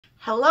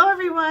Hello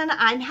everyone,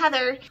 I'm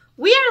Heather.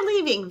 We are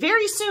leaving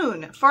very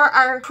soon for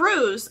our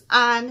cruise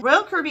on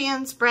Royal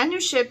Caribbean's brand new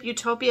ship,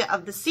 Utopia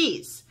of the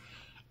Seas.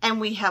 And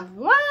we have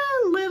one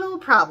little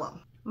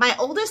problem. My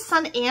oldest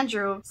son,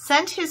 Andrew,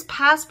 sent his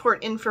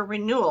passport in for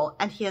renewal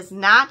and he has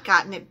not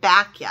gotten it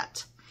back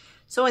yet.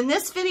 So in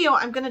this video,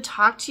 I'm going to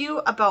talk to you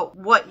about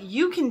what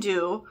you can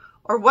do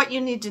or what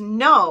you need to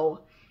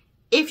know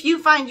if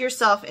you find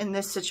yourself in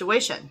this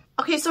situation.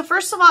 Okay, so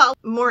first of all,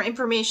 more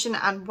information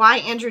on why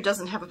Andrew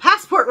doesn't have a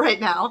passport right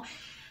now.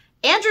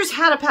 Andrew's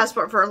had a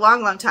passport for a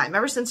long, long time,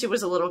 ever since he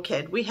was a little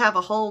kid. We have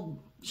a whole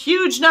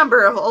huge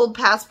number of old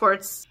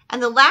passports.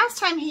 And the last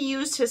time he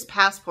used his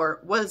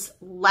passport was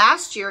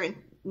last year in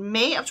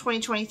May of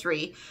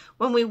 2023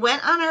 when we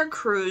went on our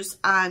cruise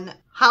on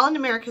Holland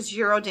America's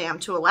Eurodam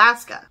to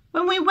Alaska.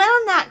 When we went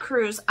on that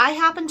cruise, I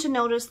happened to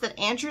notice that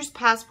Andrew's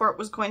passport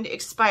was going to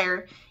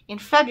expire in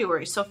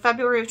February, so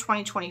February of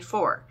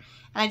 2024.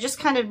 And I just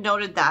kind of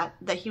noted that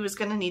he was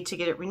going to need to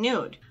get it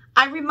renewed.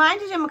 I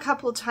reminded him a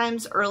couple of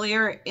times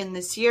earlier in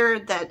this year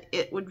that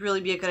it would really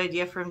be a good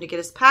idea for him to get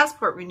his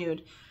passport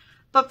renewed.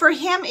 But for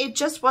him, it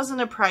just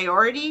wasn't a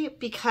priority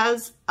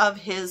because of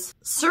his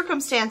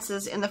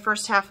circumstances in the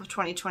first half of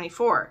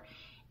 2024.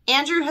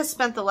 Andrew has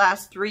spent the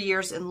last 3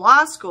 years in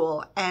law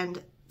school,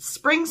 and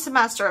spring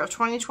semester of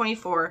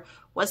 2024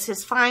 was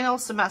his final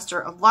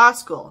semester of law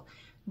school,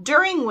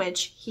 during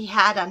which he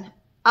had an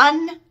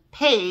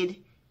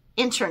unpaid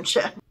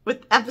internship,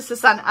 with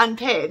emphasis on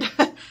unpaid.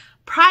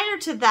 Prior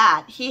to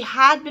that, he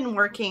had been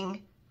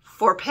working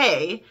for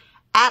pay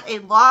at a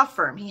law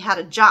firm. He had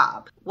a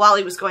job while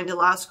he was going to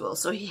law school,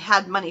 so he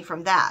had money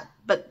from that.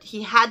 But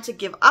he had to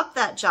give up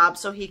that job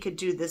so he could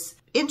do this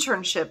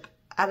internship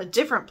at a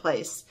different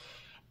place,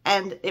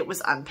 and it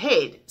was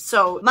unpaid.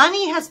 So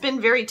money has been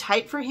very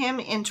tight for him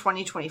in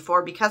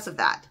 2024 because of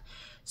that.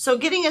 So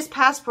getting his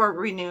passport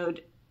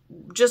renewed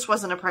just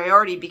wasn't a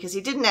priority because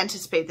he didn't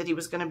anticipate that he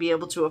was going to be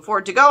able to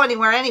afford to go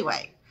anywhere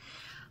anyway.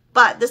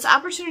 But this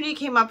opportunity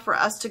came up for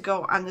us to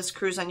go on this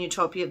cruise on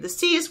Utopia of the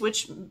Seas,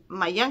 which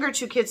my younger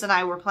two kids and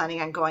I were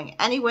planning on going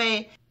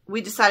anyway.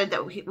 We decided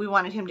that we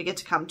wanted him to get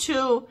to come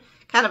too,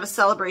 kind of a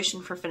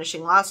celebration for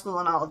finishing law school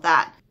and all of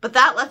that. But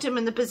that left him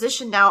in the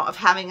position now of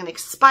having an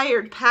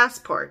expired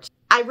passport.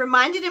 I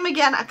reminded him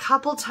again a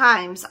couple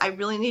times, I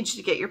really need you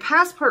to get your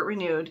passport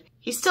renewed.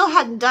 He still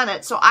hadn't done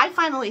it, so I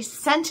finally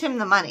sent him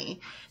the money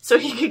so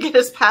he could get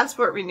his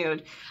passport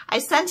renewed. I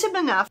sent him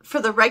enough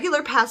for the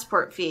regular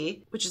passport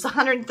fee, which is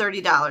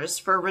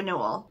 $130 for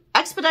renewal,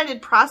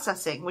 expedited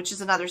processing, which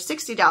is another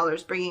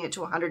 $60, bringing it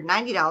to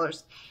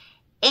 $190,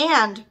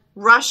 and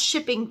rush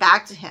shipping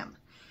back to him.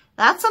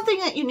 That's something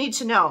that you need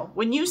to know.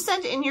 When you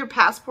send in your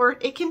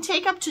passport, it can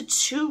take up to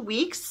 2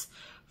 weeks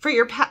for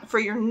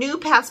your new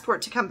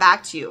passport to come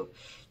back to you.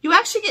 You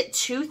actually get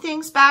two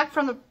things back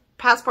from the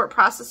Passport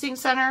Processing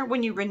Center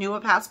when you renew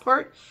a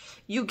passport.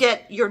 You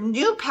get your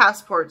new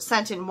passport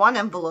sent in one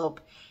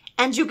envelope,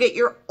 and you get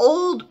your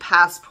old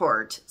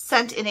passport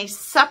sent in a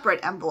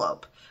separate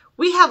envelope.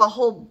 We have a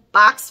whole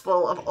box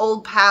full of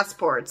old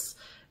passports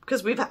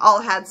because we've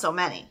all had so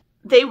many.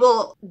 They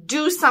will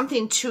do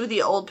something to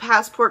the old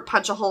passport,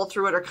 punch a hole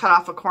through it or cut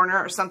off a corner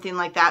or something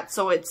like that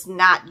so it's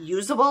not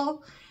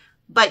usable.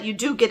 But you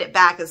do get it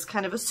back as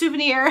kind of a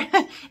souvenir.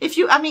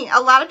 A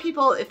lot of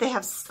people, if they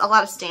have a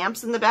lot of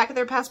stamps in the back of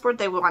their passport,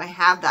 they want to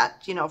have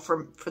that,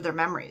 for their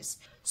memories.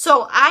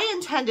 So I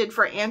intended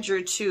for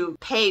Andrew to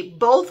pay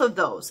both of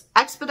those,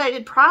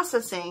 expedited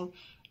processing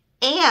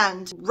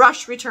and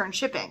rush return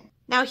shipping.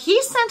 Now, he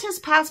sent his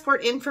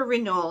passport in for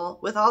renewal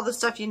with all the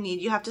stuff you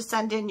need. You have to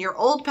send in your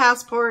old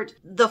passport,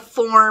 the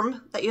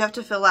form that you have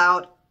to fill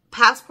out,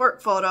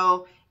 passport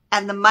photo,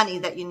 and the money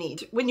that you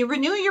need. When you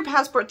renew your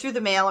passport through the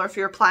mail or if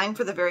you're applying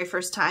for the very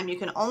first time, you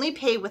can only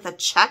pay with a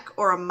check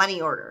or a money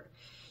order.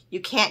 You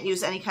can't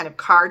use any kind of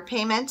card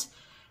payment.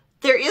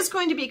 There is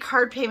going to be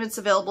card payments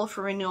available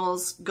for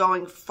renewals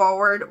going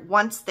forward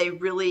once they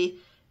really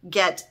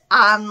get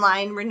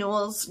online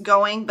renewals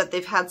going, but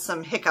they've had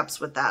some hiccups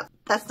with that.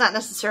 That's not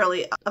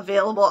necessarily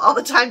available all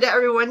the time to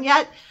everyone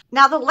yet.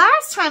 Now, the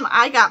last time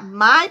I got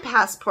my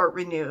passport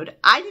renewed,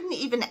 I didn't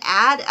even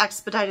add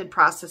expedited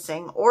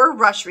processing or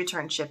rush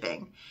return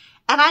shipping.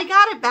 And I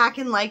got it back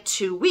in like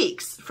 2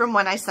 weeks from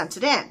when I sent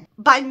it in.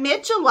 By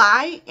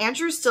mid-July,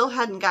 Andrew still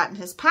hadn't gotten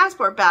his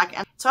passport back.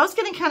 And so I was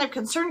getting kind of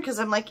concerned because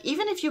I'm like,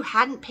 even if you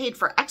hadn't paid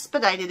for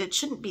expedited, it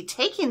shouldn't be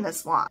taking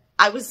this long.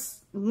 I was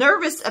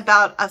nervous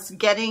about us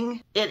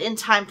getting it in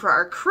time for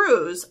our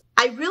cruise.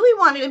 I really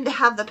wanted him to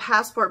have the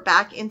passport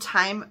back in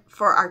time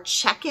for our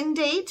check-in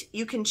date.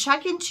 You can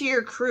check into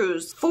your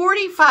cruise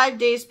 45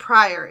 days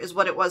prior is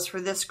what it was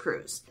for this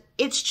cruise.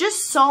 It's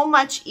just so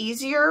much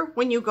easier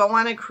when you go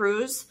on a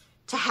cruise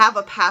to have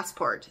a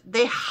passport.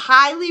 They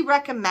highly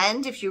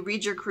recommend, if you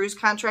read your cruise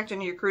contract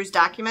and your cruise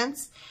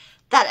documents,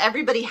 that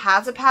everybody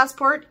has a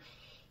passport.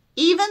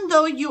 Even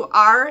though you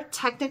are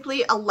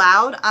technically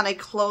allowed on a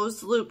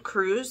closed loop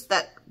cruise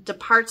that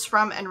departs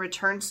from and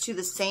returns to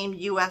the same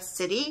U.S.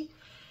 city,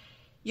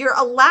 you're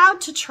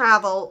allowed to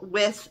travel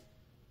with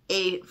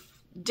a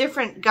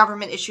different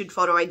government issued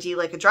photo ID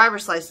like a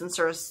driver's license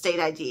or a state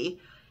ID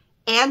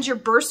and your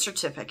birth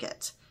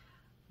certificate.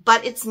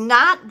 But it's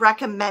not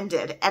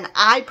recommended, and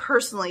I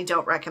personally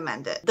don't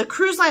recommend it. The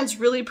cruise lines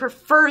really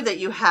prefer that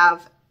you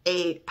have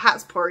a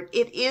passport.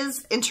 It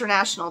is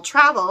international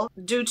travel.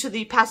 Due to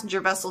the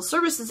Passenger Vessel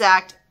Services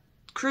Act,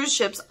 cruise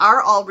ships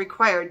are all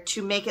required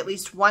to make at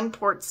least one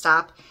port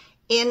stop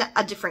in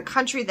a different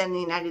country than the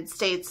United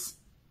States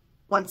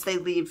once they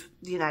leave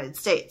the United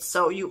States.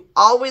 So you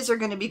always are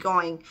going to be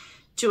going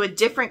to a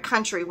different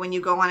country when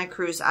you go on a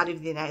cruise out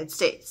of the United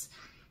States.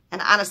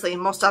 And honestly, in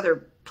most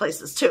other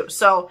places too.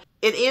 So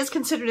it is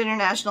considered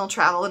international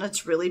travel, and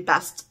it's really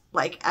best,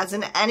 like as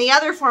in any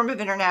other form of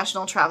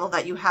international travel,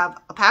 that you have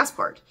a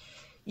passport.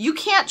 You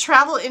can't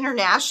travel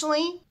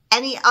internationally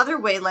any other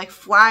way, like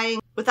flying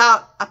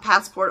without a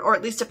passport, or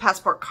at least a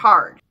passport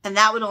card. And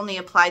that would only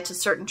apply to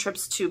certain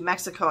trips to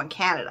Mexico and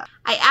Canada.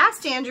 I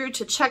asked Andrew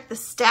to check the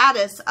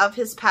status of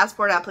his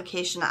passport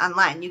application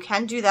online. You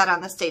can do that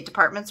on the State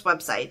Department's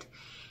website.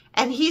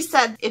 And he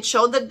said it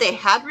showed that they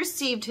had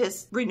received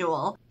his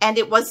renewal and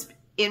it was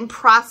in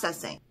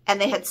processing.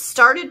 And they had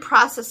started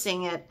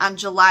processing it on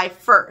July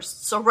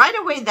 1st. So right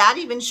away, that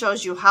even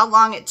shows you how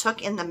long it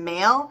took in the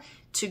mail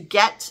to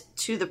get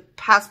to the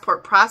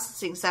passport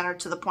processing center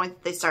to the point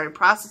that they started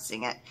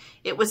processing it.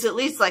 It was at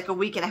least like a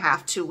week and a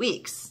half, 2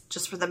 weeks,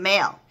 just for the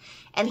mail.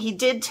 And he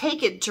did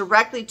take it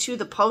directly to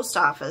the post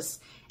office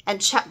and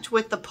checked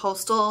with the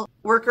postal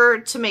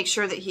worker to make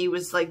sure that he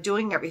was like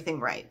doing everything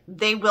right.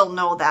 They will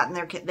know that,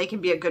 and they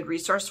can be a good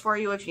resource for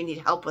you if you need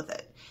help with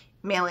it,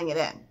 mailing it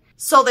in.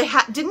 So they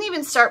didn't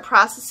even start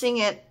processing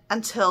it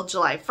until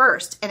July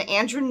 1st. And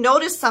Andrew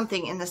noticed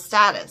something in the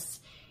status.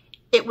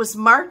 It was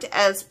marked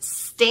as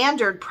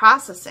standard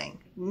processing,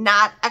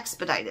 not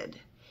expedited,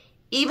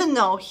 even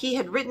though he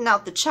had written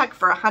out the check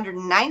for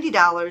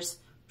 $190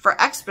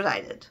 for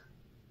expedited.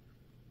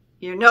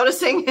 You're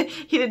noticing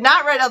he did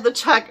not write out the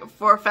check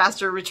for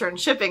faster return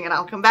shipping, and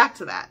I'll come back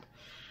to that.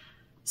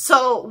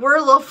 So we're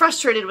a little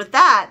frustrated with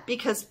that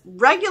because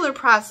regular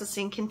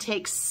processing can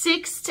take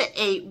 6 to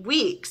 8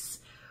 weeks,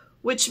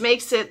 which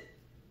makes it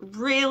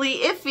really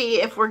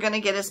iffy if we're going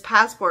to get his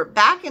passport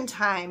back in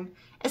time,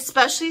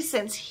 especially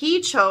since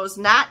he chose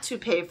not to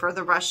pay for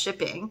the rush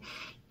shipping,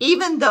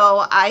 even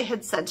though I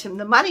had sent him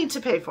the money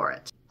to pay for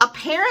it.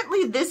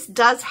 Apparently, this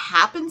does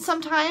happen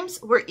sometimes,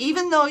 where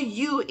even though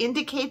you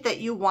indicate that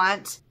you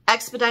want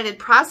expedited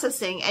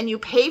processing and you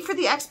pay for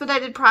the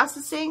expedited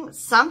processing,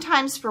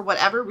 sometimes for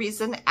whatever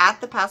reason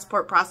at the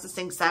passport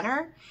processing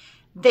center,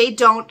 they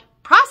don't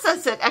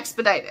process it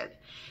expedited.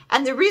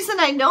 And the reason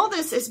I know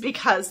this is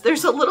because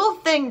there's a little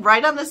thing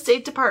right on the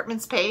State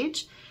Department's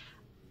page,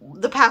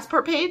 the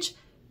passport page,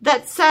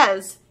 that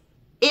says,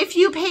 if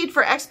you paid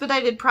for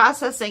expedited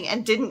processing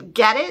and didn't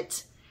get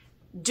it,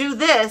 do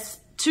this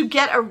to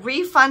get a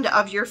refund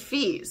of your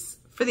fees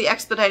for the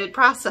expedited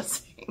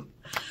processing.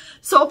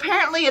 So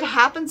apparently it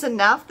happens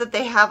enough that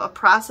they have a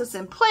process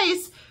in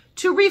place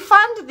to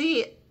refund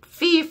the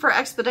fee for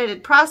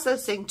expedited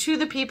processing to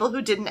the people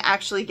who didn't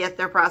actually get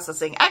their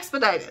processing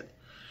expedited.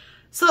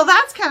 So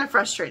that's kind of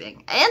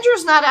frustrating.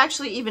 Andrew's not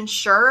actually even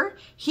sure.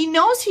 He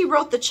knows he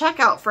wrote the check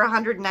out for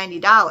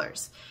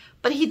 $190,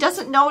 but he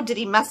doesn't know, did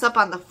he mess up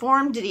on the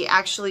form? Did he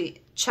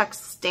actually check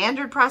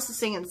standard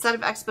processing instead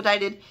of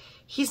expedited?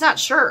 He's not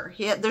sure.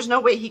 There's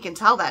no way he can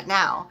tell that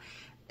now.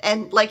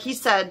 And like he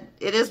said,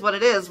 it is what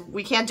it is.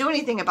 We can't do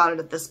anything about it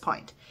at this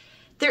point.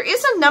 There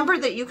is a number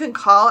that you can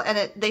call,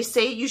 and they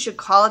say you should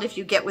call it if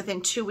you get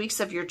within 2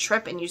 weeks of your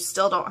trip and you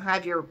still don't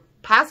have your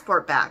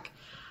passport back.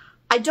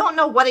 I don't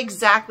know what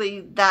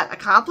exactly that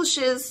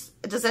accomplishes.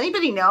 Does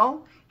anybody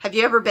know? Have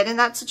you ever been in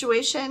that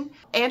situation?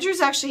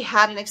 Andrew's actually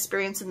had an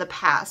experience in the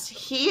past.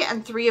 He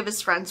and 3 of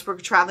his friends were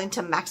traveling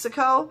to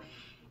Mexico,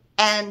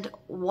 and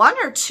 1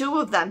 or 2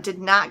 of them did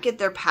not get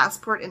their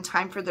passport in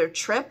time for their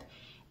trip.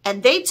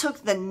 And they took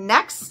the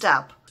next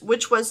step,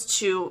 which was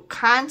to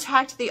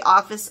contact the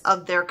office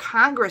of their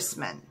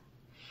congressman.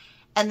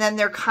 And then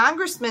their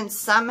congressman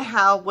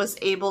somehow was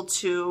able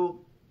to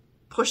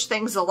push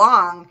things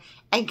along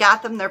and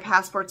got them their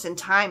passports in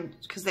time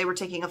because they were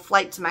taking a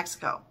flight to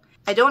Mexico.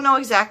 I don't know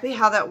exactly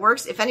how that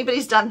works. If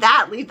anybody's done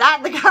that, leave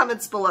that in the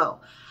comments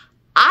below.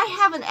 I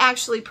haven't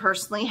actually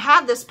personally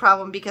had this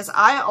problem because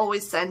I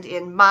always send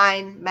in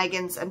mine,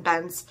 Megan's, and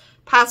Ben's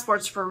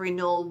passports for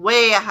renewal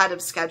way ahead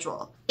of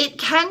schedule. It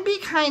can be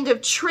kind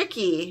of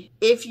tricky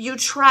if you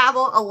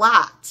travel a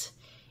lot.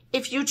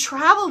 If you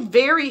travel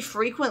very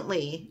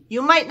frequently,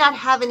 you might not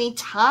have any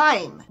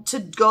time to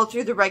go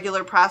through the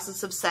regular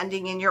process of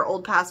sending in your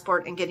old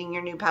passport and getting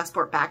your new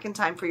passport back in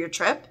time for your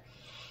trip.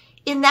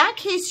 In that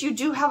case, you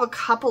do have a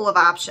couple of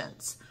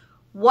options.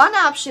 One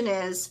option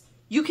is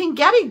you can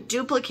get a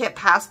duplicate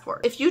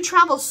passport. If you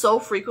travel so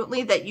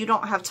frequently that you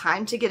don't have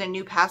time to get a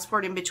new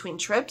passport in between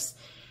trips,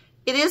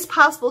 it is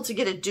possible to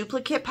get a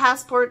duplicate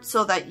passport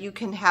so that you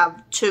can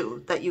have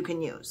 2 that you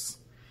can use.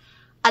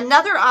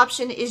 Another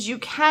option is you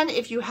can,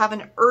 if you have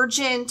an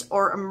urgent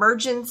or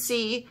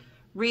emergency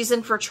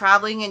reason for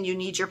traveling and you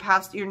need your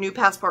new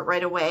passport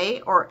right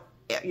away, or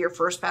your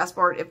first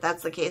passport, if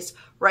that's the case,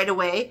 right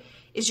away,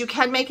 is you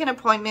can make an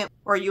appointment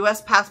or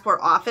U.S. passport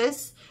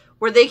office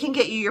where they can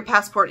get you your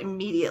passport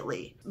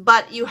immediately.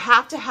 But you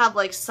have to have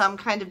like some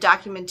kind of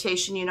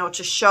documentation, you know,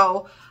 to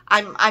show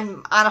I'm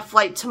on a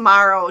flight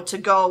tomorrow to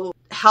go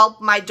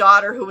help my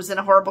daughter who was in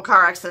a horrible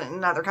car accident in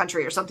another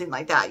country or something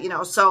like that, you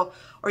know. So,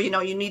 or, you know,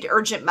 you need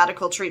urgent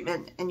medical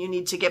treatment and you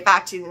need to get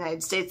back to the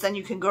United States. Then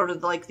you can go to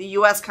the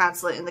U.S.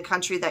 consulate in the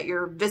country that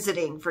you're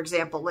visiting, for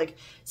example. Like,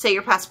 say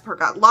your passport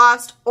got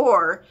lost,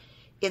 or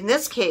in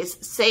this case,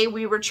 say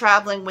we were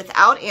traveling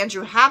without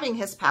Andrew having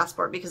his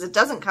passport because it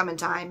doesn't come in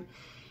time,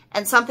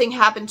 and something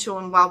happened to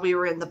him while we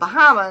were in the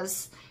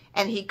Bahamas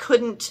and he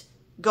couldn't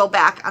go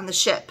back on the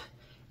ship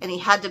and he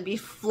had to be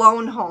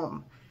flown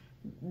home.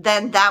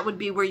 Then that would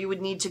be where you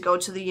would need to go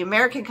to the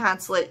American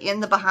consulate in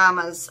the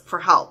Bahamas for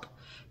help,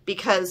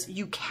 because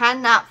you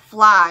cannot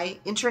fly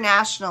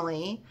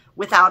internationally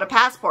without a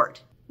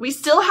passport. We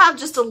still have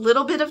just a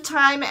little bit of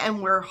time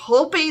and we're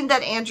hoping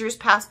that Andrew's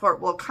passport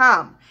will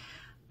come.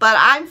 But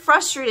I'm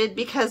frustrated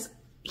because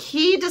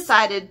he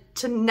decided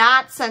to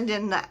not send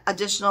in the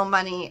additional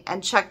money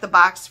and check the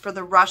box for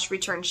the rush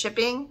return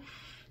shipping.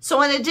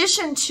 So in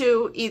addition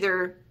to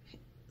either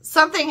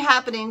something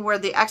happening where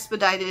the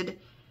expedited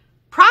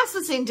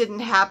processing didn't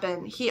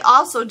happen, he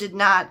also did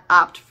not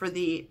opt for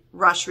the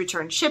rush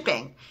return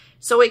shipping.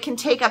 So it can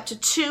take up to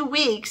 2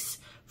 weeks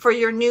for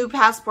your new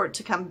passport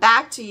to come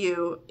back to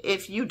you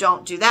if you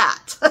don't do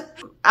that.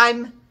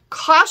 I'm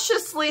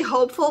cautiously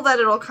hopeful that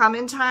it'll come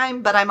in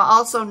time, but I'm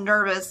also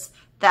nervous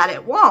that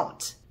it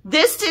won't.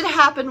 This did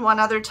happen one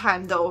other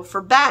time though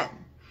for Ben.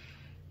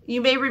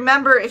 You may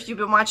remember, if you've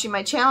been watching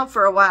my channel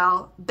for a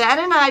while, Ben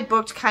and I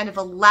booked kind of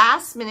a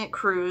last minute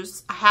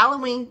cruise, a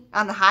Halloween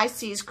on the High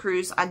Seas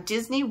cruise on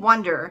Disney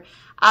Wonder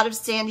out of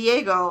San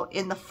Diego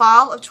in the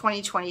fall of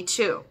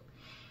 2022.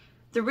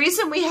 The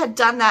reason we had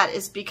done that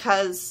is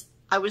because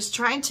I was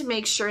trying to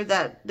make sure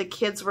that the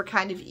kids were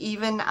kind of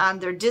even on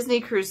their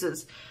Disney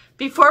cruises.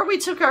 Before we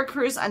took our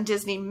cruise on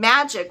Disney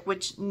Magic,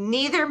 which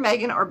neither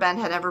Megan or Ben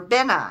had ever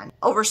been on,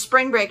 over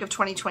spring break of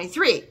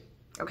 2023,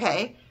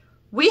 okay?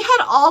 We had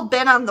all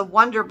been on the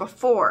Wonder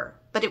before,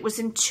 but it was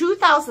in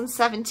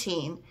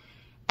 2017,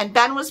 and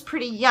Ben was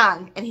pretty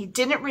young, and he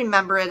didn't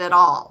remember it at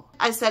all.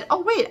 I said,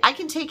 oh wait, I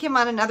can take him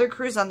on another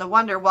cruise on the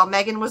Wonder while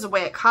Megan was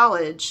away at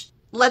college.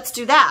 Let's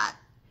do that.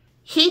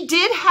 He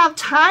did have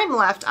time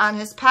left on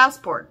his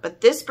passport,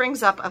 but this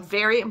brings up a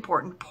very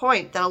important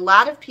point that a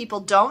lot of people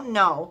don't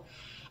know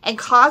and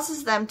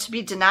causes them to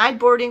be denied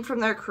boarding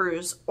from their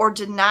cruise or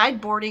denied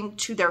boarding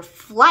to their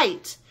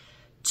flight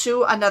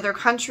to another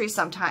country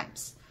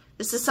sometimes.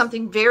 This is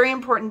something very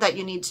important that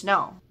you need to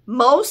know.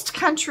 Most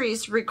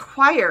countries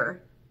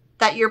require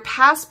that your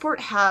passport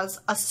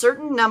has a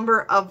certain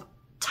number of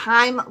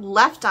time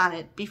left on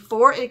it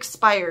before it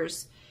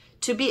expires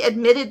to be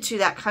admitted to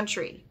that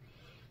country.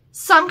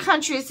 Some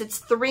countries it's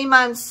 3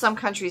 months, some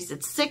countries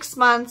it's 6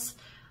 months.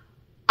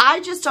 I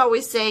just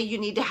always say you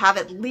need to have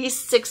at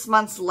least 6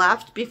 months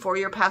left before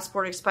your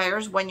passport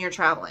expires when you're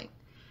traveling,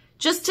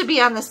 just to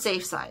be on the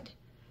safe side.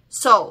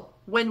 So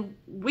when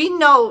we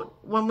know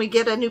when we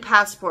get a new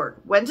passport,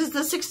 when does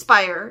this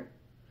expire?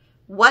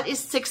 What is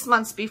 6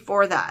 months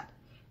before that?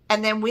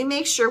 And then we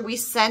make sure we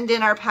send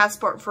in our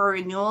passport for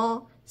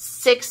renewal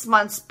 6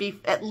 months,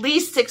 at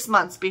least 6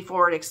 months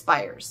before it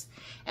expires.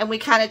 And we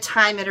kind of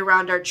time it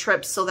around our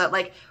trips so that,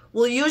 like,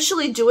 we'll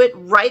usually do it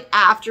right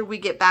after we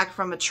get back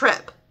from a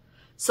trip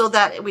so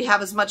that we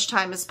have as much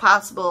time as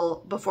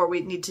possible before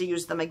we need to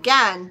use them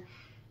again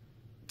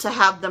to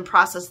have them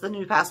process the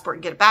new passport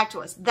and get it back to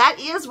us. That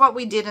is what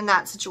we did in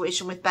that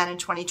situation with Ben in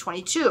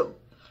 2022.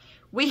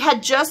 We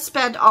had just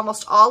spent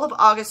almost all of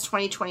August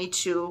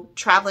 2022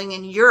 traveling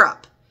in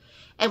Europe.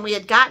 And we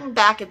had gotten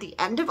back at the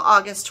end of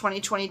August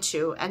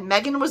 2022, and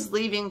Megan was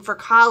leaving for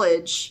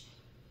college,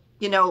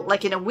 you know,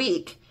 like in a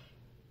week.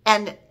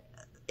 And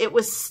it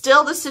was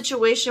still the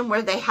situation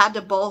where they had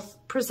to both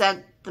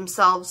present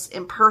themselves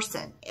in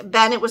person.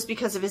 Ben, it was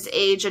because of his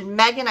age, and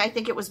Megan, I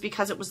think it was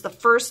because it was the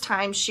first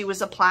time she was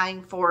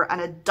applying for an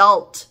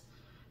adult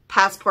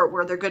passport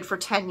where they're good for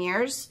 10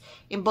 years.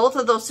 In both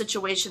of those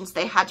situations,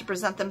 they had to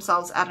present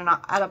themselves at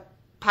a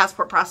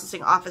passport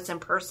processing office in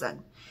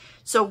person.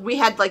 So we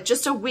had like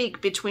just a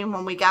week between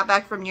when we got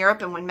back from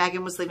Europe and when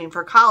Megan was leaving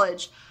for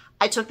college.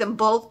 I took them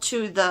both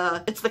to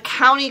it's the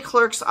county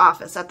clerk's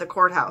office at the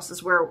courthouse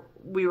is where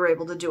we were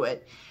able to do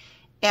it.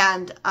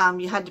 And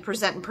you had to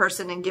present in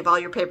person and give all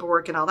your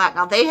paperwork and all that.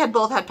 Now, they had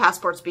both had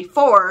passports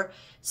before,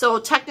 so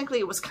technically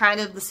it was kind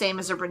of the same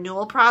as a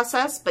renewal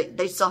process, but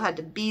they still had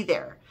to be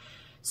there.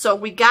 So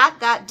we got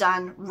that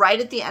done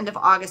right at the end of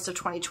August of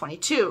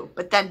 2022.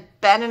 But then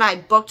Ben and I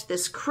booked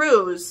this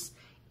cruise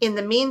in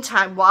the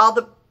meantime while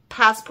the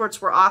passports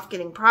were off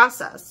getting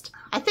processed.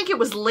 I think it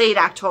was late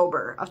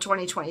October of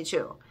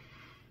 2022.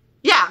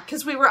 Yeah,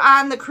 because we were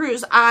on the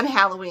cruise on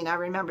Halloween. I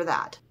remember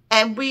that.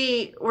 And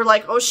we were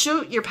like, oh,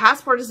 shoot, your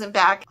passport isn't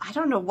back. I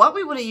don't know what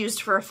we would have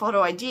used for a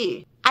photo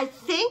ID. I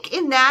think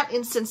in that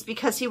instance,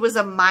 because he was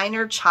a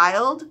minor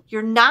child,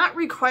 you're not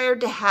required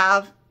to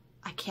have,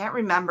 I can't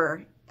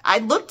remember. I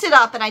looked it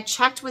up and I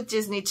checked with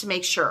Disney to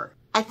make sure.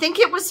 I think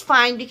it was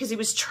fine because he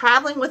was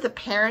traveling with a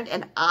parent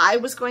and I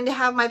was going to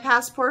have my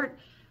passport.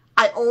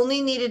 I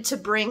only needed to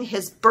bring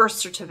his birth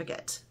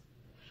certificate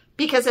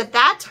because at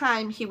that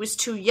time he was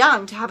too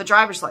young to have a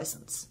driver's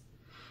license.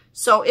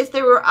 So if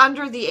they were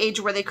under the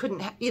age where they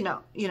couldn't, he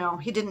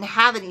didn't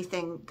have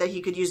anything that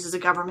he could use as a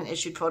government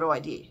issued photo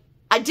ID.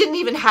 I didn't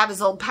even have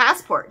his old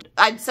passport.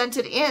 I'd sent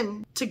it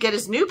in to get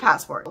his new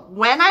passport.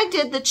 When I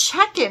did the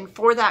check-in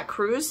for that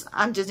cruise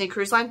on Disney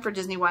Cruise Line for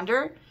Disney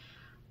Wonder,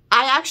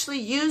 I actually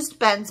used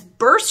Ben's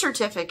birth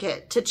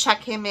certificate to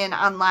check him in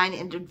online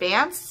in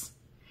advance.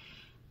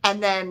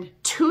 And then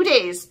 2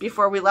 days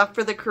before we left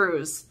for the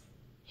cruise,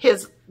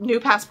 his new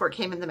passport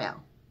came in the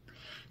mail.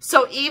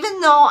 So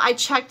even though I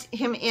checked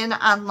him in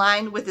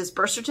online with his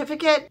birth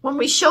certificate, when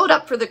we showed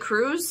up for the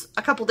cruise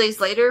a couple days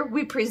later,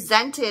 we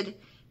presented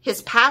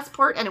his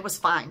passport and it was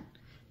fine.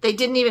 They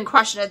didn't even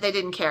question it. They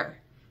didn't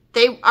care.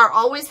 They are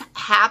always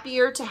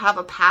happier to have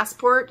a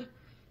passport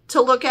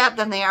to look at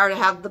than they are to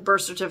have the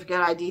birth certificate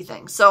ID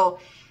thing. So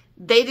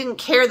they didn't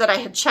care that I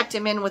had checked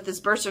him in with his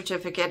birth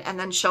certificate and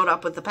then showed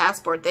up with the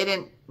passport. They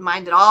didn't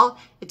mind at all.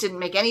 It didn't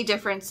make any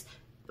difference.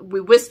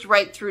 We whisked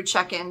right through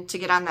check-in to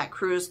get on that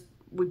cruise.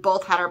 We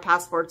both had our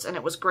passports and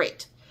it was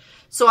great.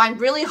 So I'm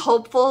really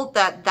hopeful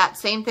that that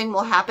same thing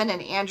will happen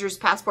and Andrew's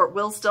passport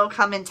will still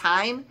come in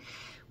time.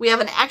 We have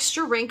an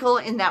extra wrinkle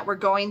in that we're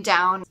going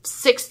down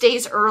 6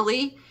 days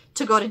early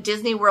to go to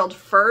Disney World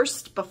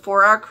first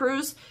before our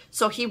cruise.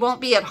 So he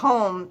won't be at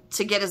home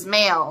to get his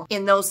mail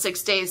in those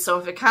 6 days. So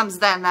if it comes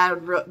then,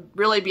 that would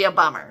really be a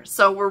bummer.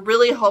 So we're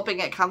really hoping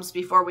it comes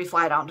before we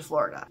fly down to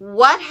Florida.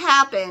 What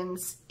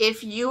happens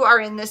if you are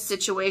in this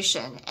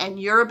situation and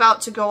you're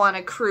about to go on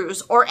a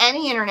cruise or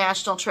any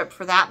international trip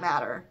for that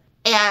matter,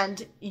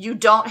 and you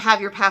don't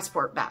have your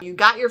passport back? You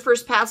got your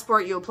first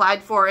passport, you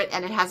applied for it,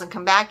 and it hasn't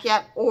come back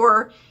yet,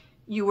 or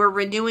you were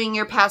renewing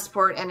your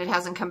passport and it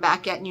hasn't come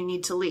back yet and you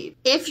need to leave.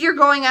 If you're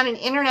going on an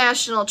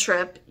international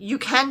trip, you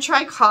can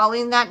try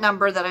calling that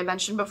number that I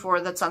mentioned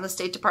before that's on the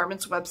State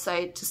Department's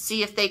website to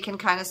see if they can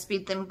kind of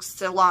speed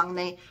things along.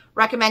 They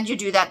recommend you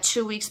do that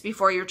 2 weeks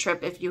before your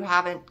trip if you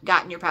haven't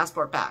gotten your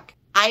passport back.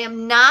 I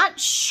am not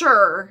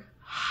sure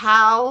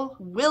how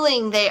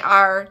willing they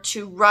are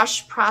to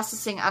rush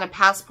processing on a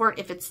passport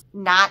if it's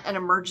not an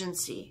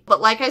emergency.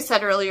 But like I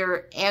said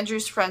earlier,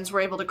 Andrew's friends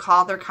were able to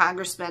call their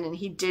congressman and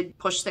he did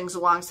push things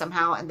along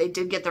somehow and they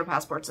did get their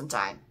passports in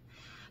time.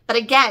 But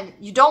again,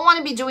 you don't want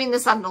to be doing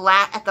this on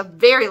at the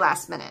very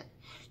last minute.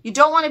 You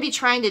don't want to be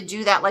trying to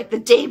do that like the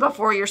day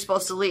before you're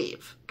supposed to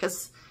leave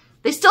because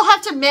they still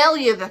have to mail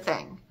you the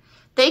thing.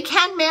 They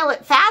can mail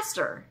it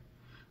faster,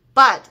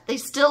 but they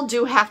still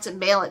do have to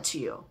mail it to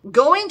you.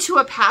 Going to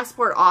a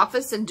passport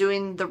office and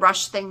doing the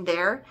rush thing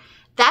there,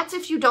 that's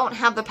if you don't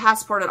have the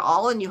passport at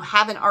all and you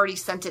haven't already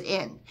sent it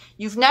in.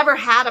 You've never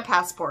had a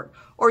passport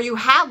or you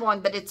have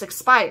one, but it's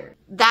expired.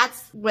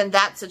 That's when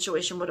that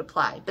situation would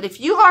apply. But if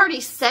you've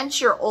already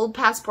sent your old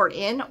passport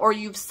in or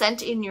you've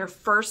sent in your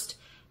first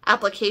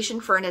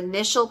application for an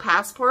initial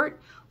passport,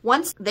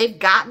 once they've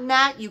gotten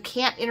that, you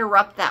can't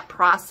interrupt that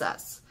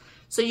process.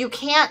 So you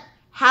can't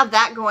have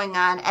that going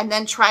on and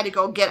then try to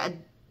go get a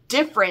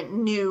different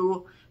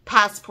new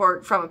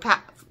passport from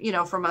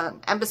from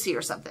an embassy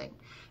or something,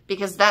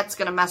 because that's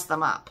going to mess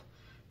them up.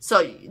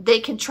 So they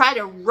can try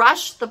to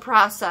rush the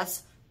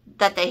process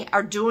that they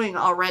are doing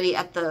already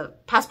at the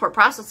passport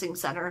processing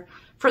center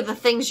for the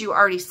things you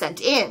already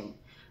sent in,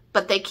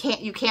 but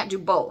you can't do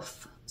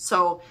both.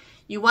 So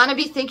you want to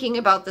be thinking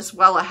about this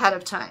well ahead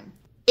of time.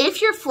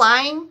 If you're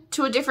flying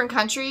to a different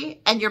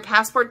country and your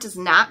passport does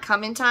not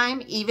come in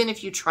time, even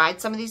if you tried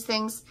some of these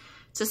things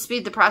to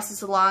speed the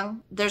process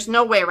along, there's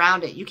no way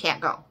around it. You can't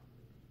go.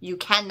 You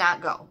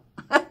cannot go.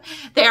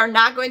 They are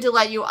not going to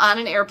let you on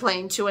an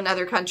airplane to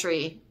another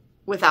country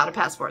without a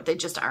passport. They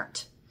just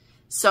aren't.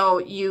 So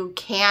you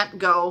can't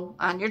go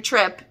on your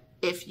trip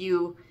if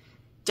you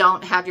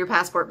don't have your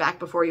passport back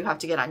before you have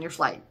to get on your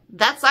flight.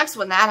 That sucks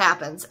when that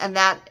happens, and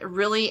that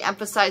really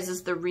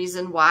emphasizes the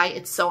reason why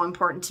it's so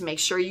important to make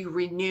sure you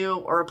renew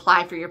or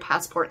apply for your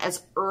passport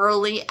as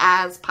early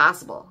as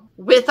possible.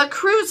 With a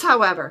cruise,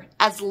 however,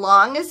 as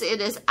long as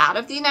it is out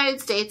of the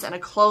United States and a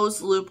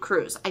closed loop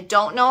cruise, I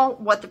don't know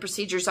what the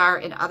procedures are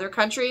in other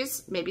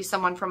countries. Maybe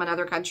someone from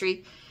another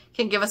country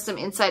can give us some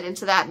insight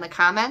into that in the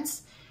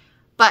comments.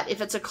 But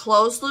if it's a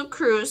closed loop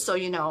cruise, so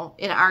in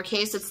our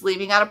case, it's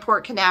leaving out of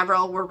Port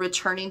Canaveral, we're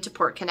returning to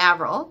Port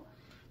Canaveral.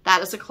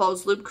 That is a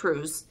closed loop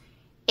cruise.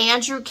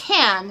 Andrew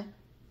can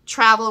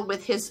travel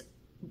with his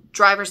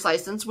driver's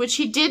license, which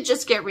he did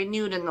just get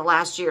renewed in the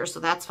last year, so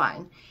that's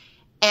fine,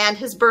 and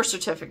his birth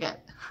certificate.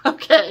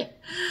 Okay,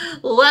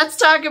 let's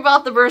talk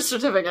about the birth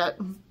certificate.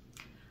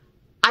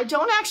 I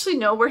don't actually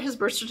know where his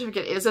birth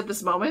certificate is at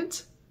this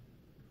moment.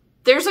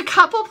 There's a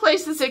couple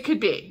places it could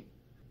be.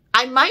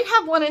 I might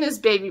have one in his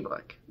baby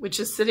book, which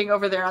is sitting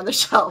over there on the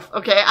shelf,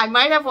 okay? I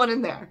might have one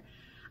in there.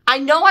 I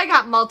know I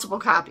got multiple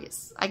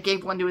copies. I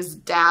gave one to his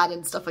dad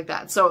and stuff like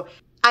that. So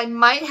I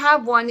might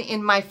have one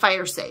in my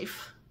fire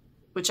safe,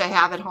 which I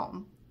have at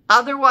home.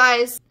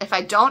 Otherwise, if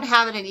I don't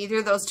have it in either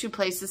of those two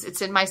places,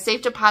 it's in my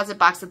safe deposit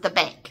box at the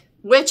bank,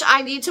 which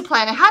I need to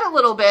plan ahead a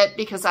little bit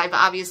because I've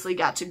obviously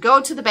got to go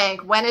to the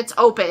bank when it's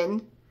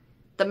open,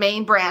 the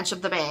main branch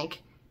of the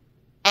bank,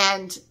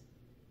 and,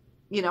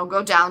 you know,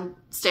 go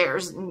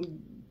downstairs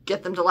and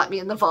get them to let me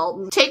in the vault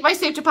and take my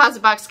safe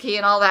deposit box key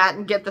and all that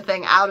and get the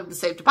thing out of the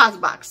safe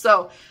deposit box.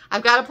 So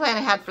I've got to plan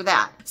ahead for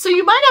that. So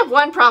you might have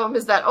one problem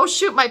is that, oh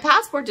shoot, my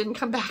passport didn't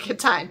come back in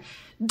time.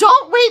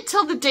 Don't wait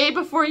till the day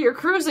before your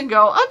cruise and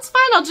go, oh, it's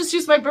fine, I'll just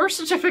use my birth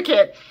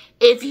certificate.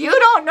 If you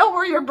don't know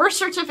where your birth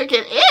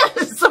certificate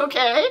is,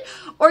 okay,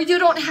 or you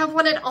don't have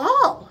one at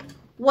all.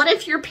 What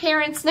if your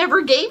parents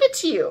never gave it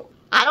to you?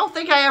 I don't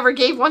think I ever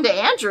gave one to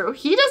Andrew.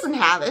 He doesn't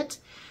have it.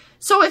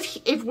 So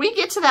if we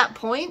get to that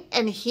point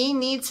and he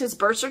needs his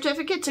birth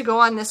certificate to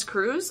go on this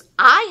cruise,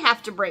 I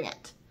have to bring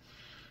it.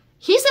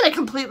 He's in a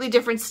completely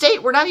different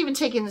state. We're not even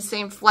taking the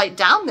same flight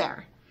down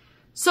there.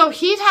 So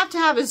he'd have to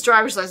have his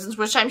driver's license,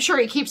 which I'm sure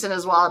he keeps in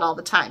his wallet all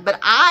the time. But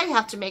I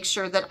have to make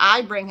sure that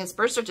I bring his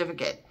birth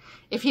certificate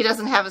if he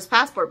doesn't have his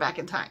passport back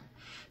in time.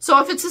 So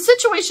if it's a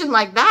situation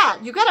like that,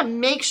 you got to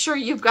make sure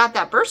you've got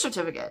that birth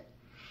certificate.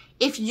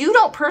 If you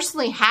don't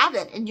personally have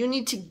it and you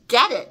need to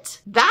get it,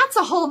 that's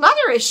a whole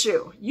nother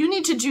issue. You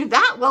need to do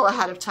that well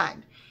ahead of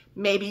time.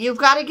 Maybe you've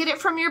got to get it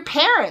from your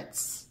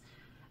parents.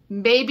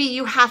 Maybe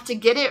you have to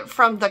get it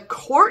from the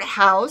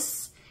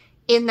courthouse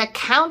in the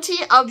county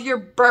of your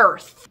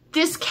birth.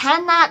 This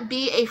cannot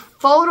be a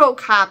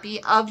photocopy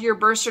of your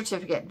birth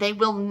certificate. They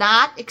will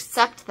not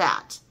accept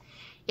that.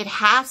 It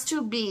has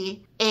to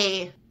be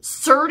a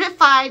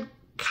certified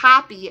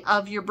copy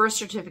of your birth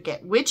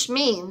certificate, which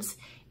means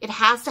it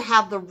has to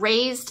have the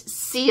raised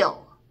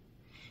seal.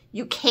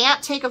 You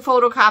can't take a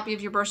photocopy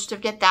of your birth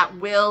certificate. That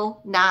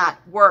will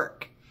not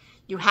work.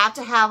 You have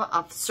to have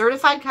a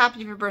certified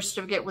copy of your birth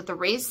certificate with the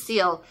raised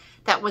seal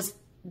that was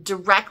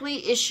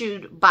directly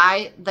issued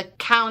by the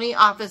county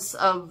office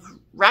of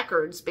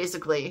records,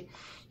 basically.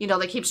 You know,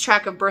 that keeps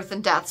track of birth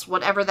and deaths,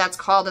 whatever that's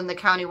called in the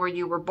county where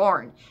you were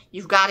born.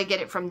 You've got to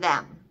get it from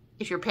them.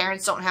 If your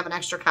parents don't have an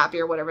extra copy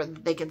or whatever,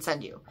 they can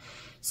send you.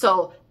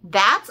 So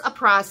that's a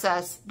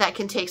process that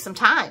can take some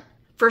time.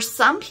 For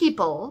some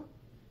people,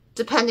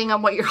 depending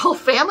on what your whole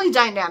family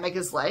dynamic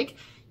is like,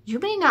 you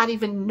may not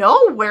even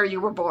know where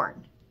you were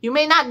born. You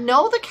may not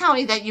know the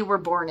county that you were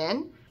born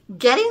in.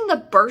 Getting the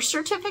birth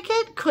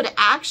certificate could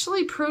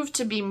actually prove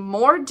to be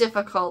more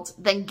difficult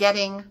than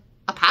getting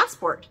a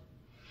passport.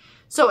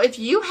 So if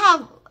you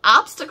have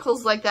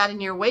obstacles like that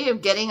in your way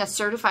of getting a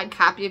certified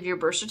copy of your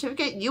birth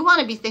certificate, you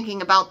want to be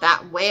thinking about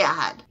that way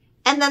ahead.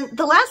 And then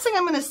the last thing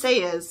I'm going to say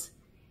is,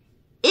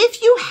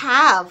 if you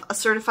have a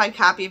certified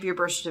copy of your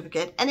birth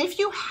certificate, and if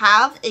you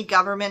have a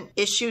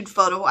government-issued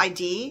photo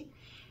ID,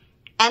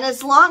 and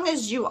as long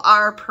as you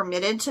are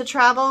permitted to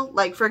travel,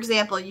 like, for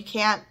example, you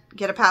can't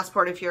get a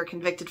passport if you're a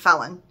convicted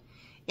felon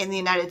in the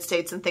United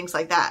States and things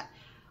like that.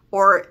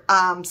 Or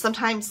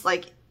sometimes,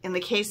 like in the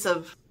case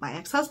of my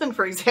ex-husband,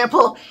 for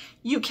example,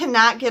 you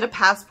cannot get a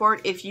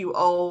passport if you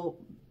owe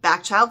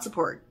back child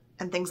support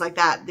and things like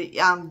that.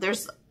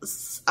 There's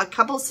a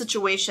couple of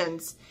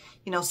situations,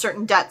 you know,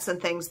 certain debts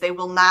and things, they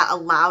will not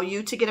allow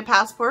you to get a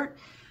passport.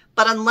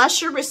 But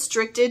unless you're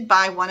restricted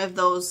by one of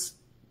those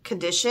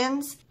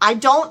conditions, I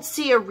don't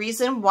see a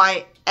reason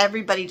why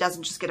everybody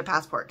doesn't just get a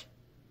passport.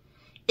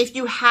 If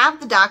you have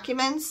the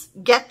documents,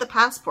 get the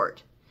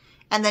passport,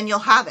 and then you'll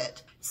have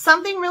it.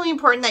 Something really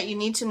important that you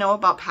need to know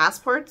about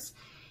passports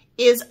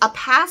is a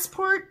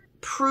passport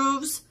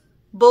proves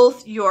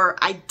both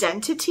your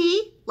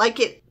identity, like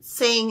it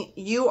saying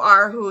you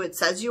are who it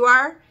says you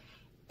are,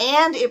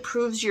 and it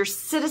proves your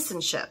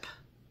citizenship.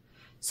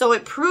 So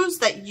it proves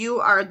that you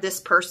are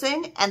this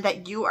person and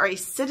that you are a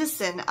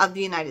citizen of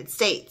the United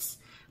States.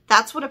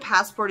 That's what a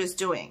passport is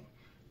doing.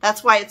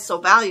 That's why it's so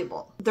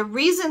valuable. The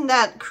reason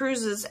that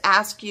cruises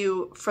ask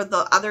you for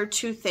the other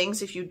two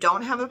things, if you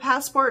don't have a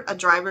passport, a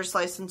driver's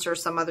license or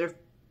some other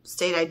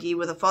state ID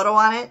with a photo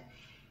on it,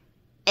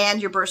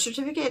 and your birth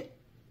certificate,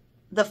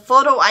 the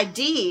photo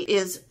ID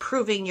is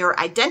proving your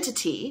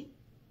identity.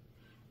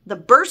 The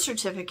birth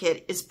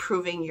certificate is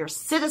proving your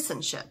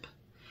citizenship.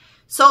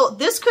 So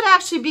this could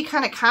actually be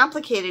kind of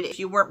complicated if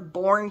you weren't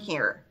born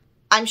here.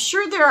 I'm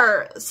sure there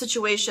are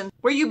situations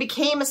where you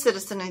became a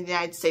citizen in the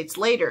United States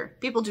later.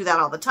 People do that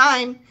all the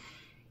time.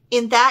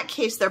 In that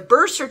case, their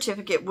birth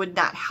certificate would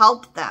not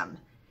help them.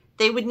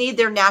 They would need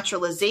their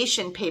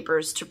naturalization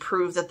papers to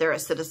prove that they're a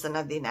citizen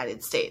of the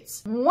United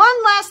States.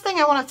 One last thing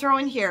I want to throw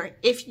in here.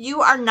 If you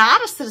are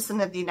not a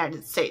citizen of the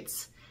United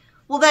States,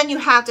 well, then you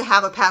have to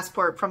have a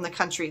passport from the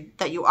country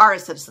that you are a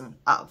citizen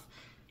of.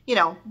 You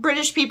know,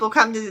 British people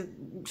come to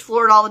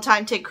Florida all the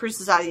time, take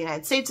cruises out of the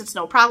United States. It's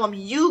no problem.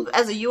 You,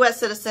 as a U.S.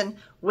 citizen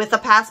with a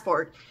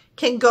passport,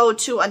 can go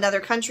to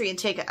another country and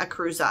take a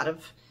cruise out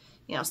of,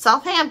 you know,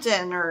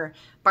 Southampton or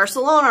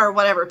Barcelona or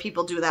whatever.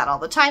 People do that all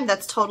the time.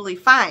 That's totally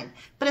fine.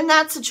 But in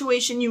that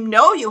situation, you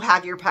know you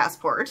have your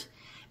passport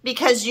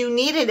because you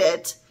needed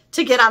it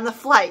to get on the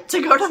flight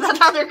to go to that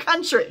other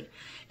country,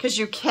 because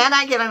you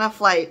cannot get on a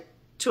flight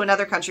to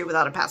another country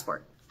without a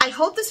passport. I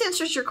hope this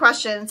answers your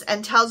questions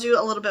and tells you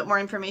a little bit more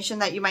information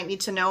that you might need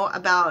to know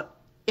about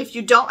if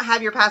you don't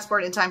have your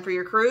passport in time for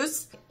your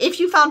cruise. If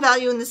you found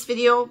value in this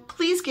video,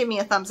 please give me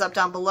a thumbs up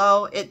down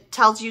below. It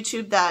tells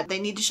YouTube that they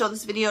need to show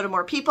this video to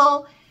more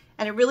people,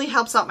 and it really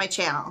helps out my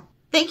channel.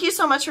 Thank you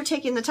so much for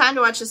taking the time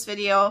to watch this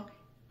video.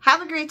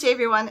 Have a great day,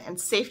 everyone, and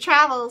safe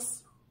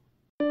travels.